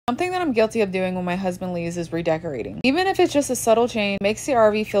Something that I'm guilty of doing when my husband leaves is redecorating. Even if it's just a subtle change, it makes the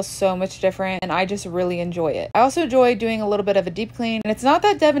RV feel so much different, and I just really enjoy it. I also enjoy doing a little bit of a deep clean, and it's not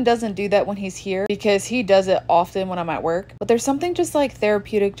that Devin doesn't do that when he's here, because he does it often when I'm at work, but there's something just like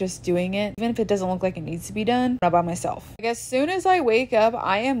therapeutic just doing it, even if it doesn't look like it needs to be done, not by myself. Like as soon as I wake up,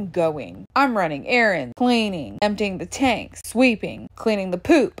 I am going. I'm running errands, cleaning, emptying the tanks, sweeping, cleaning the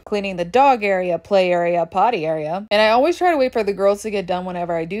poop, cleaning the dog area, play area, potty area, and I always try to wait for the girls to get done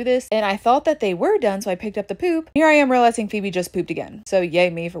whenever I do this, and I thought that they were done, so I picked up the poop. Here I am realizing Phoebe just pooped again, so yay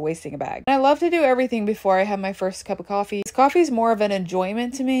me for wasting a bag. And I love to do everything before I have my first cup of coffee. This coffee is more of an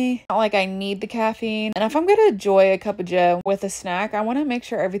enjoyment to me, not like I need the caffeine, and if I'm gonna enjoy a cup of joe with a snack, I want to make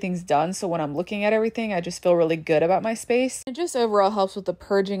sure everything's done, so when I'm looking at everything, I just feel really good about my space. It just overall helps with the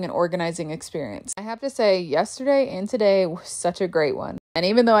purging and organizing experience. I have to say, yesterday and today was such a great one. And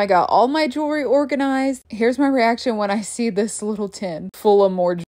even though I got all my jewelry organized, here's my reaction when I see this little tin full of more jewelry.